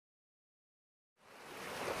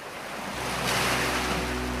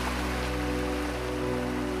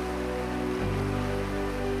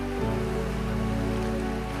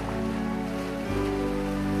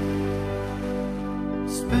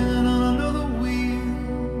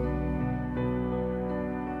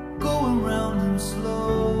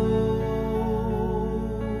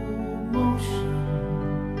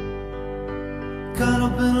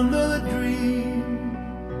in another dream,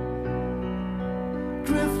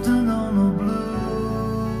 drifting on a blue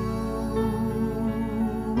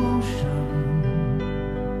ocean.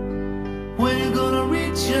 When you gonna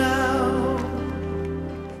reach out?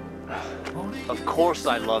 Of course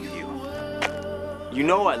I love you. You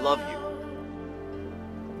know I love you.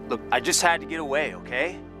 Look, I just had to get away,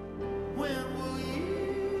 okay?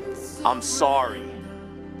 I'm sorry.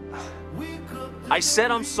 I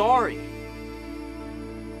said I'm sorry.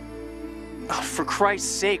 For Christ's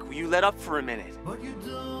sake, will you let up for a minute?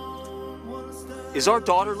 Is our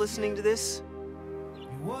daughter listening to this?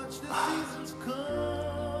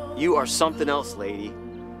 You are something else, lady.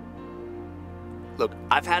 Look,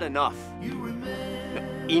 I've had enough.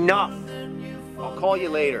 Enough. I'll call you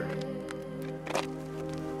later.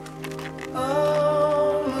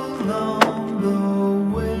 All along the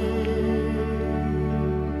way,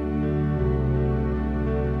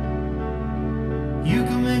 you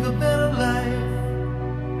can make a better life.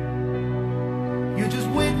 You're just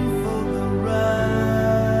waiting for the right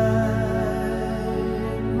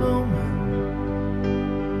moment.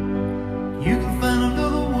 You can find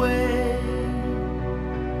another way.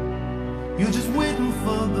 You're just waiting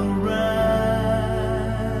for the right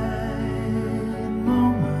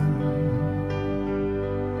moment.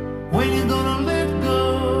 When you're gonna let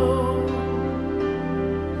go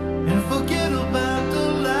and forget about the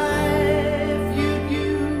life you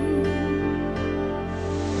knew?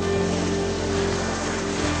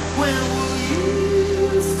 When will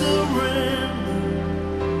you surrender?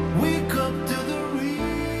 Wake up to the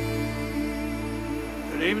real.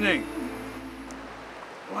 Good evening.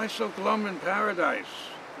 Why so glum in paradise?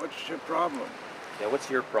 What's your problem? Yeah, what's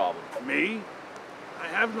your problem? Me? I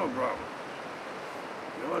have no problem.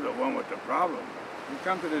 You're the one with the problem. You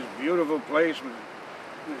come to this beautiful place with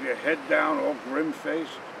your head down, all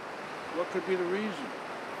grim-faced. What could be the reason?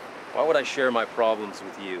 Why would I share my problems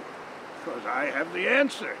with you? Because I have the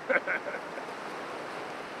answer.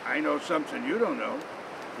 I know something you don't know.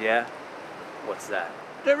 Yeah? What's that?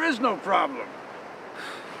 There is no problem.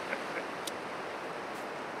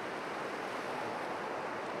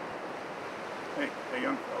 Hey,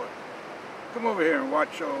 young fella. Come over here and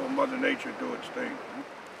watch old Mother Nature do its thing.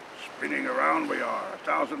 Spinning around we are,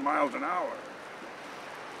 1,000 miles an hour.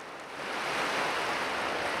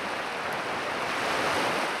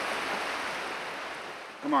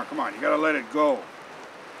 Come on, you gotta let it go.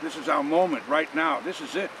 This is our moment right now. This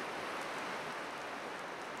is it.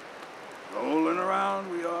 Rolling around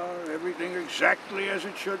we are, everything exactly as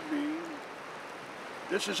it should be.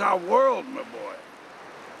 This is our world, my boy.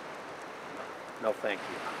 No, thank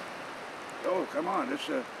you. Oh, come on, this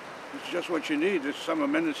is just what you need. This is some of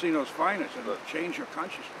Mendocino's finest. It'll change your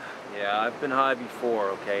consciousness. Yeah, I've been high before,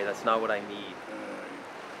 okay? That's not what I need.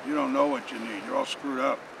 You don't know what you need. You're all screwed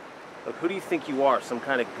up. Look, who do you think you are, some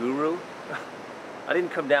kind of guru? I didn't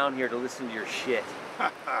come down here to listen to your shit.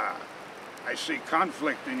 I see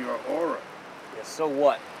conflict in your aura. Yeah, so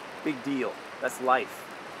what? Big deal. That's life.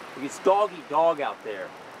 Look, it's dog-eat-dog out there.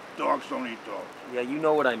 Dogs don't eat dogs. Yeah, you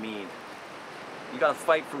know what I mean. You gotta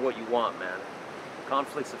fight for what you want, man.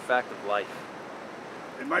 Conflict's a fact of life.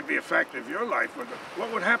 It might be a fact of your life, but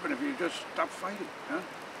what would happen if you just stopped fighting, huh?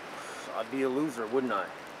 I'd be a loser, wouldn't I?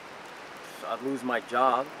 I'd lose my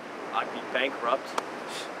job. I'd be bankrupt.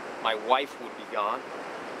 My wife would be gone.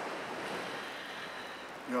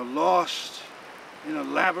 You're lost in a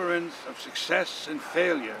labyrinth of success and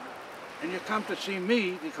failure, and you come to see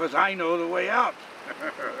me because I know the way out.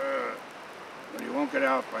 But you won't get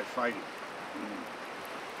out by fighting.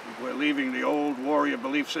 We're leaving the old warrior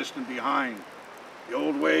belief system behind. The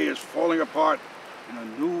old way is falling apart, and a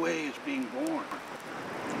new way is being born.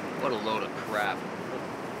 What a load of crap.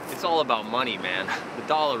 It's all about money, man. The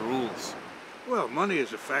dollar rules. Well, money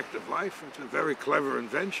is a fact of life. It's a very clever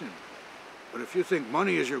invention. But if you think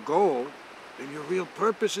money is your goal, then your real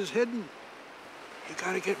purpose is hidden. You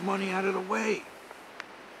gotta get money out of the way.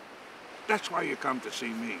 That's why you come to see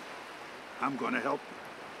me. I'm gonna help you.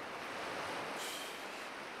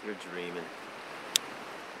 You're dreaming.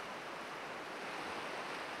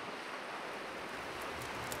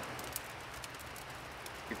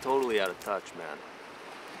 You're totally out of touch, man.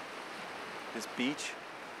 This beach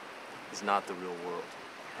is not the real world,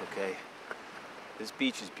 okay? This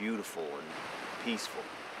beach is beautiful and peaceful.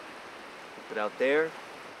 But out there,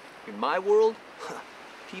 in my world,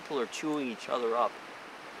 people are chewing each other up.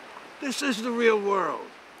 This is the real world.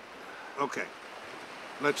 Okay,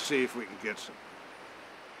 let's see if we can get some.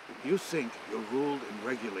 You think you're ruled and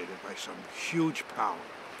regulated by some huge power.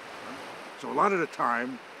 So a lot of the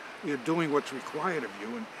time, you're doing what's required of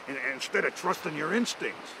you and instead of trusting your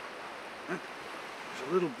instincts.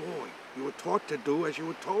 As a little boy, you were taught to do as you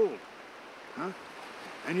were told. Huh?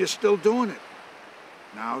 And you're still doing it.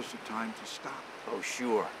 Now's the time to stop. Oh,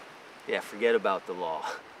 sure. Yeah, forget about the law.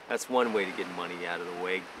 That's one way to get money out of the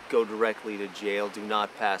way. Go directly to jail, do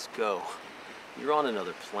not pass go. You're on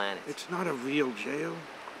another planet. It's not a real jail.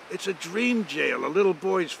 It's a dream jail, a little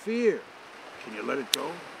boy's fear. Can you let it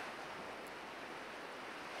go?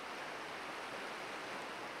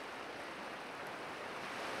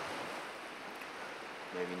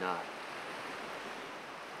 Maybe not.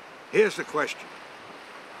 Here's the question.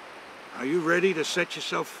 Are you ready to set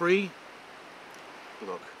yourself free?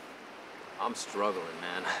 Look, I'm struggling,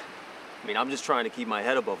 man. I mean, I'm just trying to keep my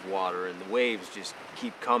head above water, and the waves just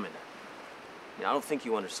keep coming. I mean, I don't think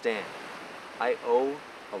you understand. I owe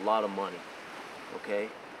a lot of money, okay?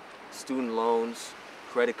 Student loans,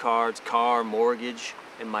 credit cards, car, mortgage,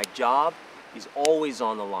 and my job is always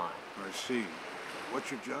on the line. I see.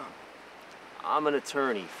 What's your job? I'm an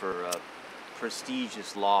attorney for a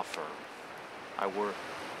prestigious law firm. I work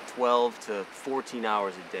 12 to 14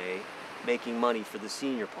 hours a day, making money for the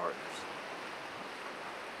senior partners.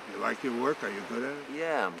 You like your work? Are you good at it?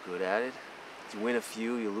 Yeah, I'm good at it. You win a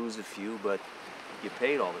few, you lose a few, but you get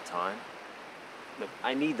paid all the time. Look,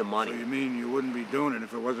 I need the money. So you mean you wouldn't be doing it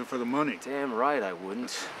if it wasn't for the money? Damn right I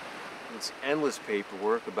wouldn't. It's endless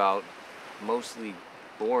paperwork about mostly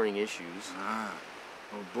boring issues. Ah,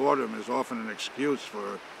 well, boredom is often an excuse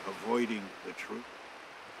for avoiding the truth.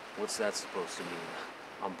 What's that supposed to mean?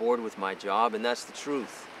 I'm bored with my job, and that's the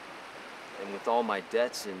truth. And with all my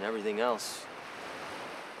debts and everything else,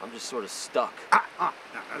 I'm just sort of stuck. Now,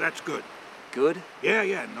 that's good. Good?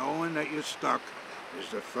 Yeah, knowing that you're stuck is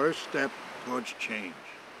the first step towards change.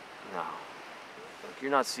 No. Look,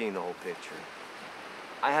 you're not seeing the whole picture.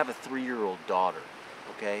 I have a 3-year-old daughter,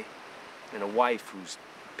 okay? And a wife who's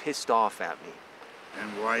pissed off at me.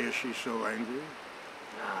 And why is she so angry?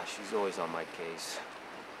 Ah, she's always on my case.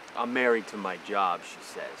 I'm married to my job, she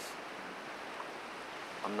says.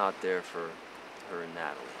 I'm not there for her and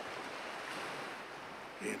Natalie.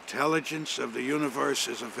 The intelligence of the universe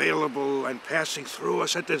is available and passing through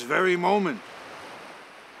us at this very moment.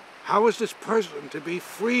 How is this person to be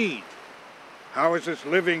freed? How is this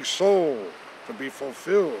living soul to be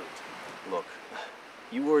fulfilled? Look,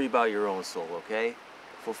 you worry about your own soul, okay?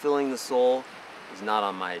 Fulfilling the soul is not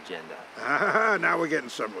on my agenda. Ah, now we're getting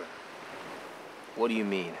somewhere. What do you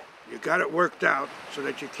mean? You got it worked out so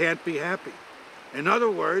that you can't be happy. In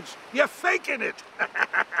other words, you're faking it.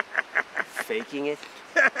 Faking it?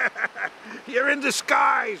 You're in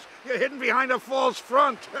disguise. You're hidden behind a false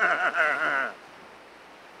front.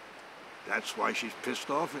 That's why she's pissed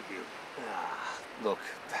off at you. Look,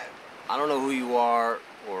 I don't know who you are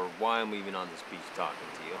or why I'm even on this beach talking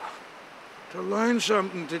to you. To learn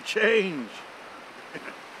something, to change.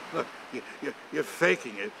 Look, you're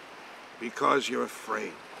faking it because you're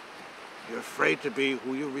afraid. You're afraid to be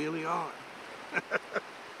who you really are.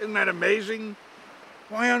 Isn't that amazing?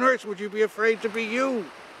 Why on earth would you be afraid to be you?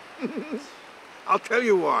 I'll tell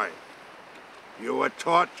you why. You were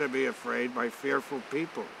taught to be afraid by fearful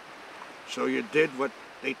people. So you did what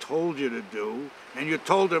they told you to do, and you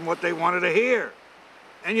told them what they wanted to hear.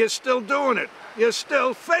 And you're still doing it. You're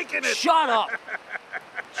still faking it. Shut up!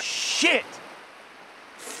 Shit!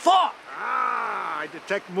 Fuck! Ah, I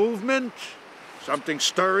detect movement. Something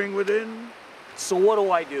stirring within. So what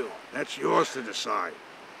do I do? That's yours to decide.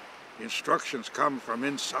 The instructions come from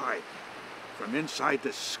inside. From inside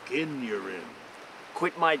the skin you're in.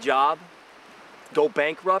 Quit my job? Go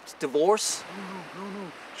bankrupt? Divorce?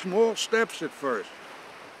 No. Small steps at first.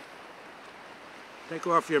 Take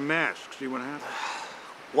off your mask, see what happens.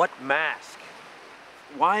 What mask?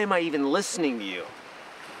 Why am I even listening to you?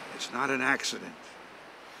 It's not an accident.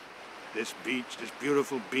 This beach, this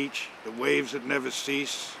beautiful beach, the waves that never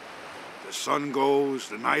cease, the sun goes,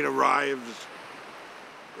 the night arrives.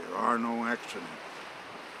 There are no accidents.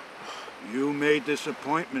 You made this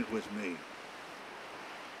appointment with me.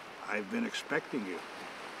 I've been expecting you.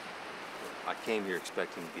 I came here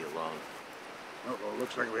expecting to be alone. Oh, well,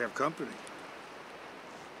 looks like we have company.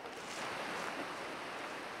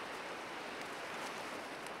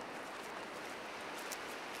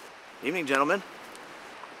 Evening, gentlemen.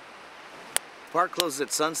 Park closes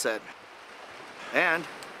at sunset. And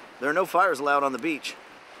there are no fires allowed on the beach.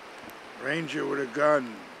 Ranger with a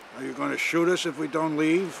gun. Are you going to shoot us if we don't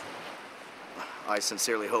leave? I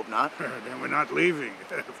sincerely hope not. Then we're not leaving.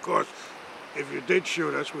 Of course, if you did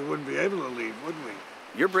shoot us, we wouldn't be able to leave, would we?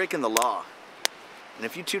 You're breaking the law. And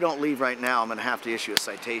if you two don't leave right now, I'm going to have to issue a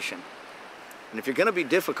citation. And if you're going to be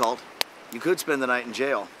difficult, you could spend the night in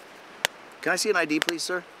jail. Can I see an ID, please,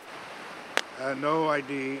 sir? No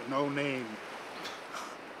ID, no name.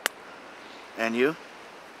 And you?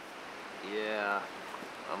 Yeah,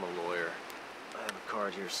 I'm a lawyer. I have a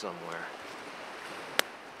card here somewhere.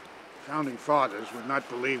 Founding fathers would not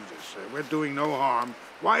believe this. We're doing no harm.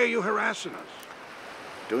 Why are you harassing us?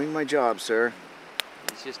 Doing my job, sir.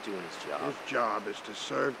 He's just doing his job. His job is to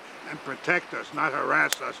serve and protect us, not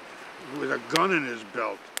harass us with a gun in his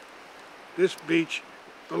belt. This beach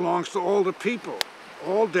belongs to all the people,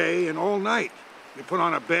 all day and all night. You put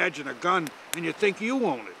on a badge and a gun, and you think you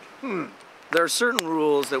own it. There are certain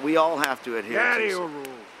rules that we all have to adhere Get out to. of sir. your rules.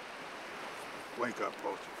 Wake up,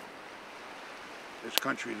 both of you. This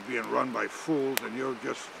country is being run by fools, and you're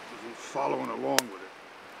just following along with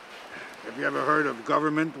it. Have you ever heard of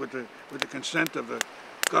government with the consent of the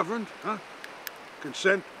governed? Huh?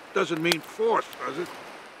 Consent doesn't mean force, does it?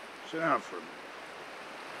 Sit down for a minute.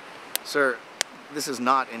 Sir, this is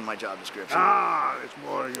not in my job description. Ah, it's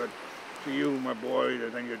more to you, my boy,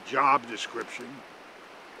 than your job description.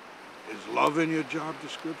 Is love in your job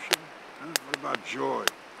description? Huh? What about joy?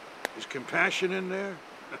 Is compassion in there?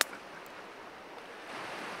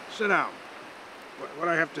 Sit down. What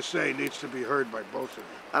I have to say needs to be heard by both of you.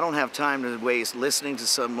 I don't have time to waste listening to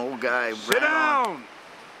some old guy. Sit down!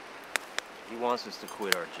 He wants us to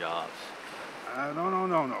quit our jobs.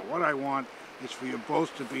 No. What I want is for you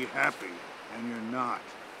both to be happy, and you're not.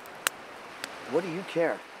 What do you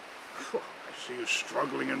care? I see you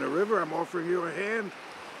struggling in the river. I'm offering you a hand.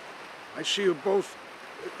 I see you both,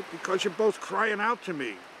 because you're both crying out to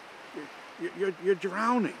me. You're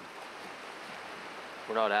drowning.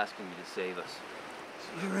 We're not asking you to save us.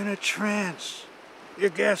 You're in a trance. You're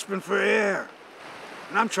gasping for air.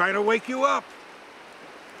 And I'm trying to wake you up.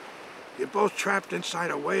 You're both trapped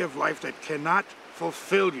inside a way of life that cannot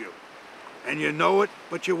fulfill you. And you know it,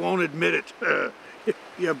 but you won't admit it.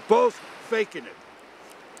 You're both faking it.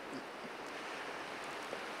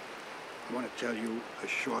 I want to tell you a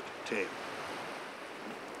short tale.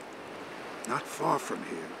 Not far from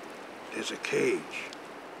here, there's a cage.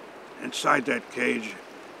 Inside that cage,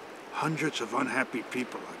 hundreds of unhappy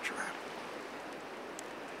people are trapped.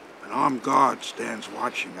 An armed guard stands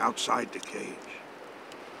watching outside the cage.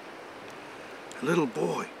 A little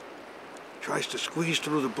boy tries to squeeze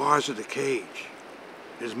through the bars of the cage.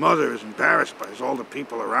 His mother is embarrassed by all the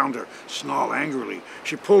people around her snarl angrily.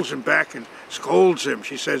 She pulls him back and scolds him.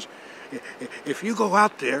 She says, "If you go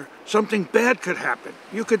out there, something bad could happen.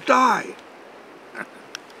 You could die."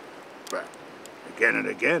 But again and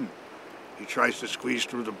again, he tries to squeeze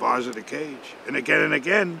through the bars of the cage. And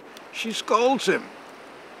again, she scolds him.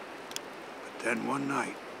 But then one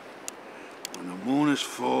night, when the moon is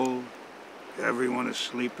full, everyone is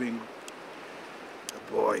sleeping,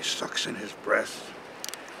 the boy sucks in his breath,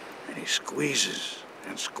 and he squeezes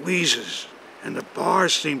and squeezes, and the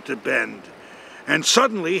bars seem to bend, and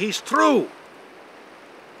suddenly he's through.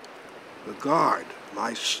 The guard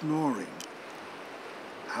lies snoring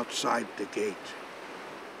outside the gate.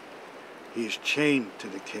 He is chained to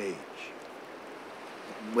the cage.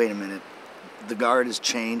 Wait a minute. The guard is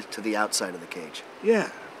chained to the outside of the cage. Yeah,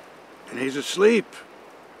 and he's asleep.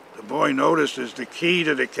 The boy notices the key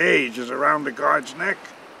to the cage is around the guard's neck.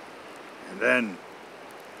 And then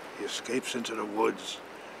he escapes into the woods.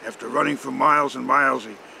 After running for miles and miles,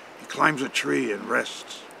 he climbs a tree and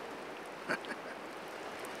rests.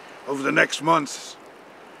 Over the next months,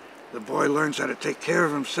 the boy learns how to take care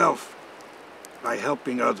of himself by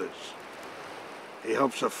helping others. He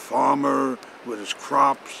helps a farmer with his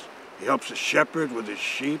crops. He helps a shepherd with his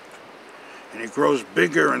sheep. And he grows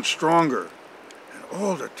bigger and stronger. And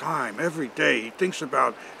all the time, every day, he thinks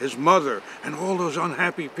about his mother and all those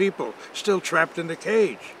unhappy people still trapped in the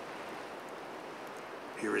cage.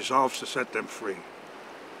 He resolves to set them free.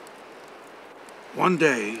 One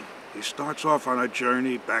day, he starts off on a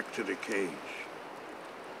journey back to the cage.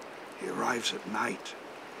 He arrives at night,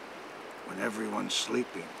 when everyone's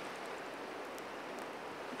sleeping.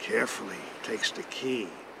 Carefully, he takes the key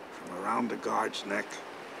from around the guard's neck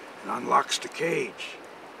and unlocks the cage.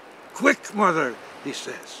 "Quick, mother," he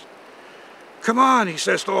says. "Come on," he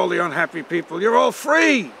says to all the unhappy people. "You're all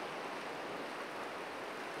free."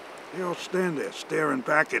 They all stand there staring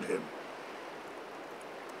back at him.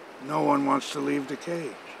 No one wants to leave the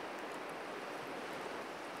cage.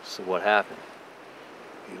 So what happened?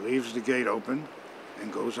 He leaves the gate open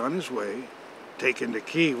and goes on his way, taking the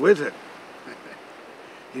key with him.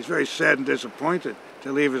 He's very sad and disappointed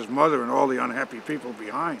to leave his mother and all the unhappy people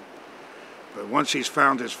behind. But once he's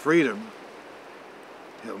found his freedom,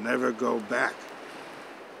 he'll never go back.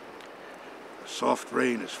 A soft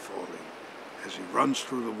rain is falling as he runs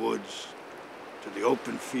through the woods to the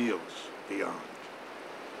open fields beyond.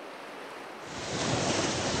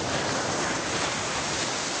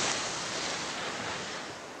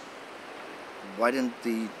 Why didn't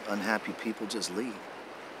the unhappy people just leave?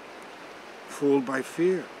 Fooled by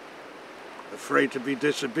fear. Afraid to be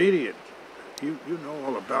disobedient. You know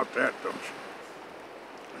all about that, don't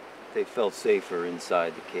you? They felt safer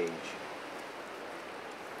inside the cage.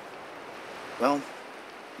 Well,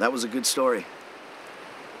 that was a good story.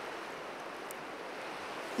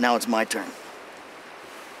 Now it's my turn.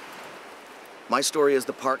 My story is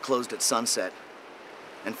the park closed at sunset,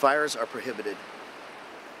 and fires are prohibited.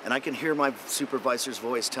 And I can hear my supervisor's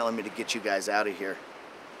voice telling me to get you guys out of here.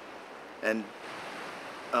 And,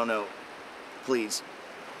 oh no, please,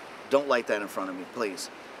 don't light that in front of me, please.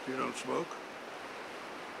 You don't smoke?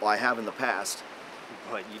 Well, I have in the past.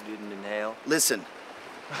 But you didn't inhale? Listen,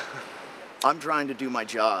 I'm trying to do my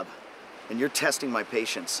job, and you're testing my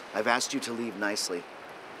patience. I've asked you to leave nicely.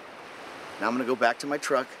 Now I'm gonna go back to my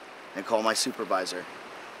truck and call my supervisor.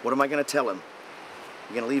 What am I gonna tell him?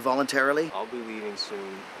 You gonna leave voluntarily? I'll be leaving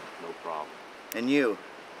soon, no problem. And you?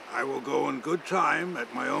 I will go in good time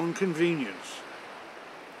at my own convenience.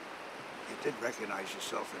 You did recognize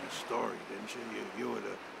yourself in the story, didn't you?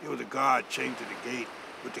 You were the guard chained to the gate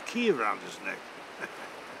with the key around his neck.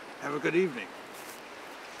 Have a good evening.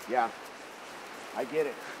 Yeah, I get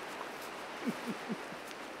it.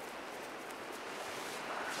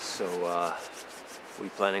 So, we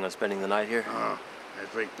planning on spending the night here? I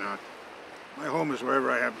think not. My home is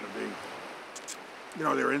wherever I happen to be. You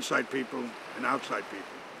know, there are inside people and outside people.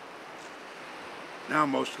 Now,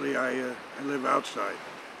 mostly, I live outside,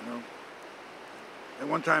 you know. At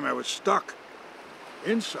one time, I was stuck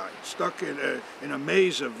inside, stuck in a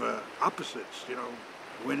maze of opposites, you know,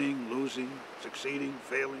 winning, losing, succeeding,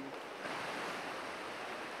 failing.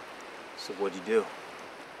 So what'd you do?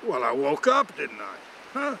 Well, I woke up, didn't I?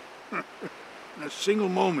 Huh? In a single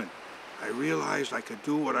moment, I realized I could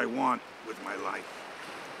do what I want with my life.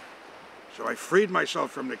 So I freed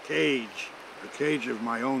myself from the cage of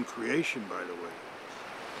my own creation, by the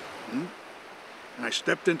way. And I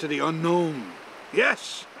stepped into the unknown.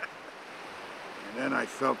 Yes! And then I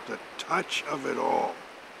felt the touch of it all.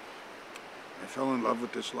 I fell in love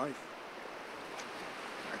with this life.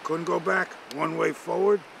 I couldn't go back. One way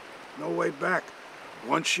forward, no way back.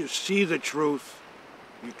 Once you see the truth,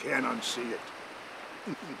 you can't unsee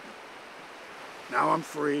it. Now I'm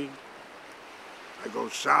free. I go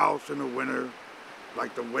south in the winter,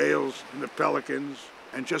 like the whales and the pelicans,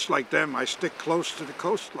 and just like them, I stick close to the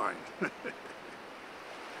coastline.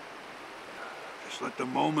 Just let the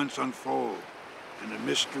moments unfold, and the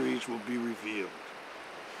mysteries will be revealed.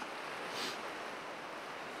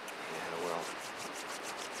 Yeah, well,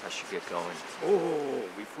 I should get going. Oh,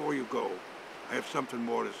 before you go, I have something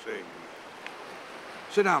more to say.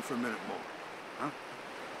 Sit down for a minute more, huh?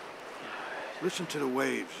 Listen to the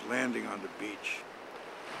waves landing on the beach.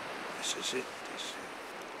 This is it, they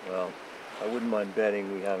say. Well, I wouldn't mind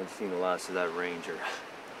betting we haven't seen the last of that ranger.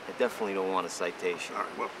 I definitely don't want a citation. All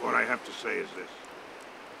right, well, what I have to say is this.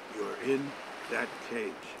 You're in that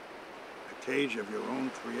cage. A cage of your own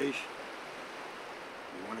creation.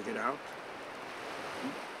 You want to get out?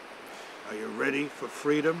 Are you ready for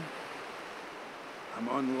freedom? I'm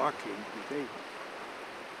unlocking the gate.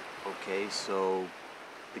 Okay, so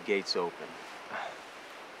the gate's open.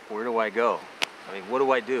 Where do I go? I mean, what do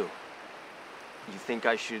I do? You think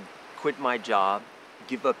I should quit my job,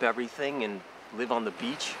 give up everything, and live on the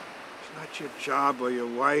beach? It's not your job or your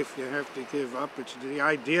wife you have to give up. It's the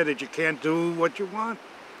idea that you can't do what you want.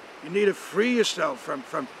 You need to free yourself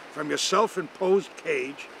from your self-imposed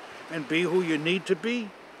cage and be who you need to be.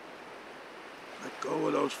 Let go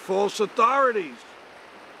of those false authorities.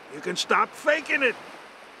 You can stop faking it.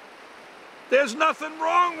 There's nothing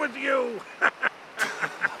wrong with you.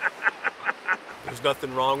 There's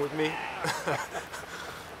nothing wrong with me?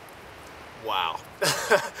 Wow.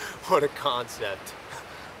 What a concept.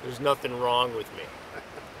 There's nothing wrong with me.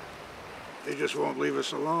 They just won't leave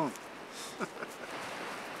us alone.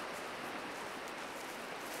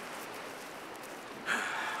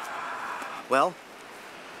 Well,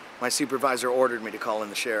 my supervisor ordered me to call in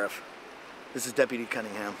the sheriff. This is Deputy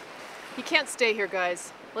Cunningham. You can't stay here,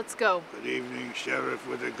 guys. Let's go. Good evening, Sheriff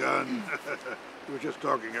with a gun. We were just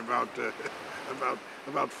talking about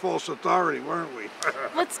false authority, weren't we?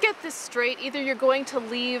 Let's get this straight. Either you're going to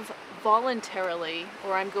leave voluntarily,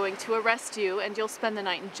 or I'm going to arrest you and you'll spend the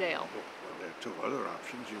night in jail. Well, there are two other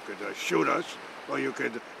options. You could shoot us, or you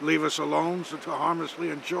could leave us alone to harmlessly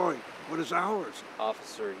enjoy what is ours.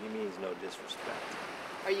 Officer, he means no disrespect.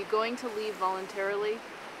 Are you going to leave voluntarily?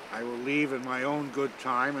 I will leave in my own good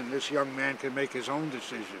time, and this young man can make his own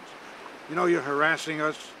decisions. You know, you're harassing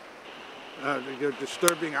us. You're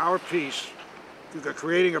disturbing our peace. You're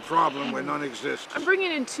creating a problem where none exists. I'm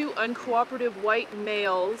bringing in 2 uncooperative white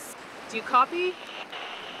males. Do you copy?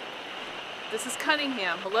 This is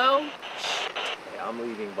Cunningham. Hello? Yeah, I'm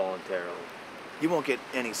leaving voluntarily. You won't get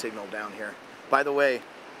any signal down here. By the way,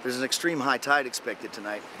 there's an extreme high tide expected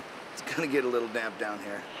tonight. It's gonna get a little damp down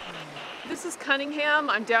here. This is Cunningham.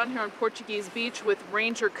 I'm down here on Portuguese Beach with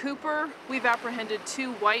Ranger Cooper. We've apprehended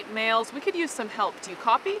 2 white males. We could use some help. Do you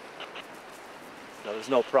copy? No, there's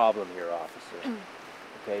no problem here, officer.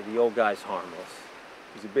 Okay, the old guy's harmless.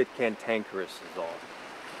 He's a bit cantankerous is all.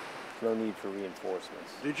 There's no need for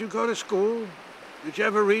reinforcements. Did you go to school? Did you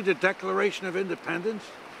ever read the Declaration of Independence?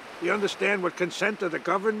 Do you understand what consent to the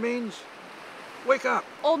governed means? Wake up.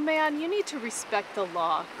 Old man, you need to respect the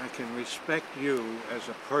law. I can respect you as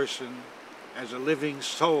a person, as a living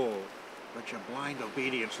soul, but your blind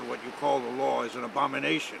obedience to what you call the law is an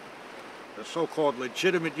abomination. The so-called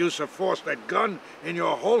legitimate use of force, that gun in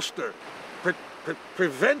your holster,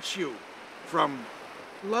 prevents you from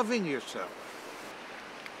loving yourself.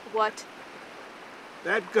 What?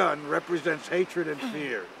 That gun represents hatred and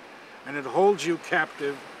fear, and it holds you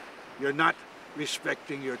captive. You're not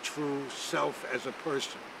respecting your true self as a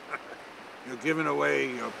person. You're giving away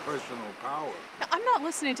your personal power. I'm not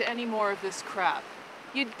listening to any more of this crap.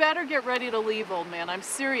 You'd better get ready to leave, old man. I'm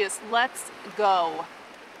serious. Let's go.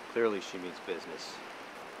 Clearly she means business.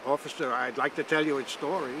 Officer, I'd like to tell you a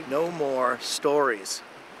story. No more stories.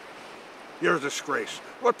 You're a disgrace.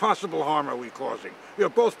 What possible harm are we causing? You're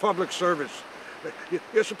both public servants.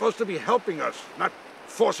 You're supposed to be helping us, not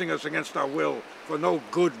forcing us against our will for no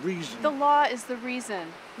good reason. The law is the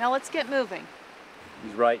reason. Now let's get moving.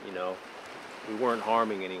 He's right, you know. We weren't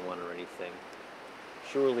harming anyone or anything.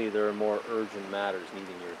 Surely there are more urgent matters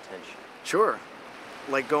needing your attention. Sure,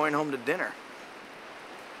 like going home to dinner.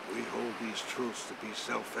 We hold these truths to be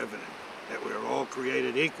self-evident, that we are all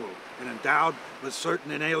created equal and endowed with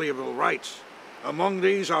certain inalienable rights. Among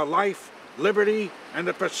these are life, liberty, and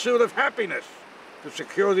the pursuit of happiness. To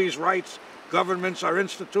secure these rights, governments are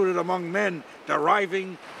instituted among men,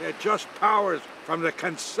 deriving their just powers from the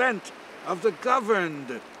consent of the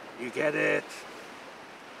governed. You get it?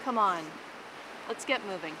 Come on. Let's get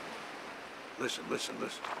moving. Listen.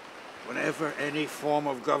 Whenever any form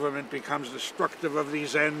of government becomes destructive of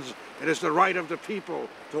these ends, it is the right of the people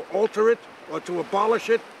to alter it or to abolish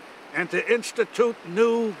it and to institute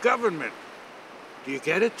new government. Do you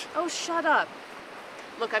get it? Oh, shut up.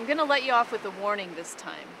 Look, I'm gonna let you off with a warning this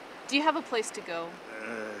time. Do you have a place to go?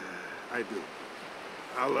 I do.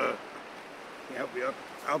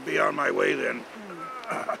 I'll be on my way then.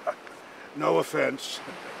 No offense.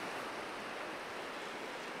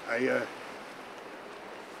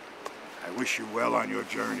 I wish you well on your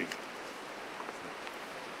journey.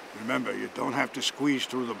 Remember, you don't have to squeeze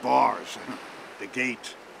through the bars. The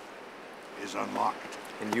gate is unlocked.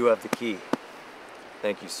 And you have the key.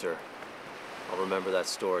 Thank you, sir. I'll remember that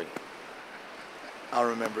story. I'll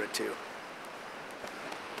remember it too.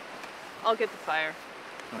 I'll get the fire.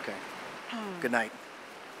 Okay. Good night.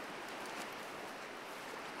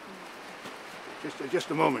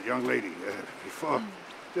 Just a moment, young lady.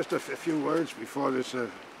 Just a few words before this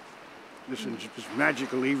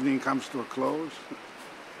magical evening comes to a close.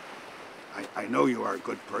 I know you are a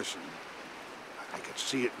good person. I could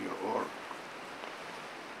see it in your aura.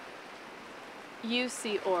 You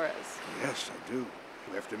see auras. Yes, I do.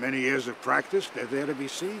 After many years of practice, they're there to be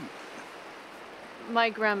seen. My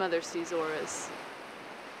grandmother sees auras.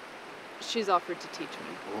 She's offered to teach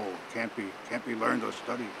me. Oh, can't be learned or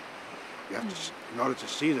studied. You have to, in order to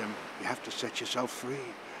see them, you have to set yourself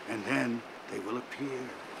free, and then they will appear.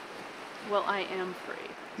 Well, I am free.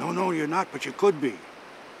 No, you're not, but you could be.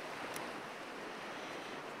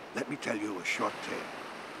 Let me tell you a short tale.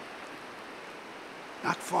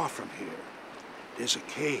 Not far from here, there's a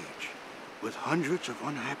cage with hundreds of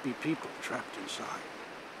unhappy people trapped inside.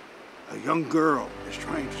 A young girl is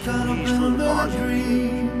trying to squeeze through the bars.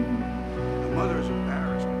 The mother is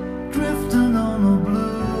embarrassed. Drifting on a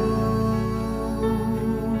blue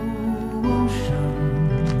ocean.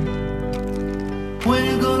 When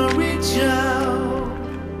you gonna reach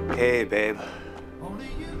out? Hey, babe.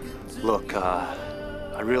 Look,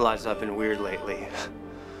 I realize I've been weird lately.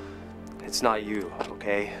 It's not you,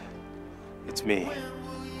 okay? It's me.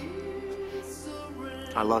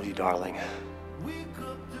 I love you, darling.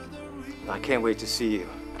 I can't wait to see you.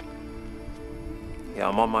 Yeah,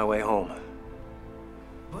 I'm on my way home.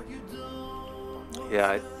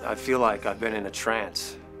 Yeah, I feel like I've been in a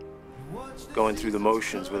trance, going through the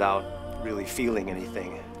motions without really feeling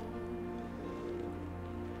anything.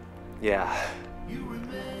 Yeah,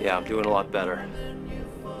 I'm doing a lot better.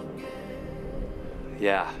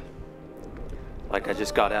 Yeah, Like I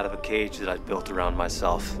just got out of a cage that I'd built around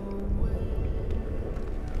myself.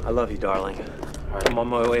 I love you, darling. All right, I'm on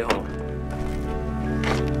my way home.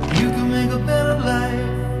 You can make a better life.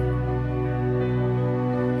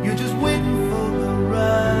 You're just waiting for the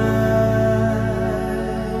right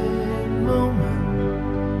moment.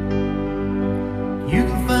 You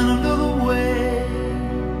can